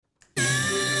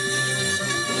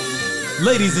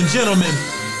Ladies and gentlemen,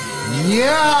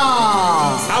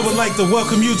 I would like to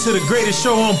welcome you to the greatest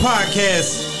show on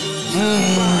podcasts.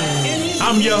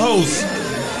 I'm your host,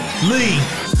 Lee.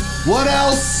 What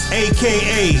else?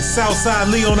 AKA Southside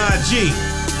Lee on IG.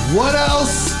 What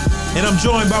else? And I'm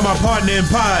joined by my partner in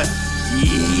pod,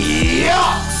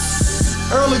 Yes!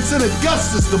 Earlington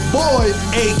Augustus, the boy.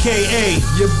 AKA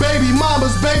Your baby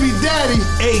mama's baby daddy.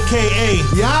 AKA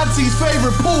Your auntie's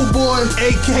favorite pool boy.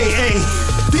 AKA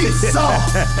Deep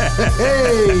South.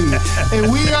 Hey,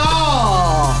 and we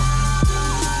are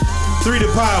 3 the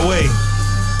Podway.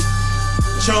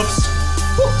 Chumps.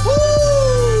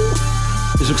 Woo-hoo.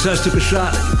 The success took a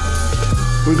shot at you.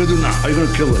 What are you gonna do now? How are you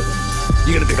gonna kill it?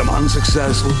 You gonna become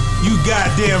unsuccessful? You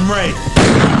goddamn right.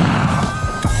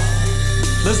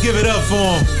 Let's give it up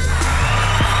for him.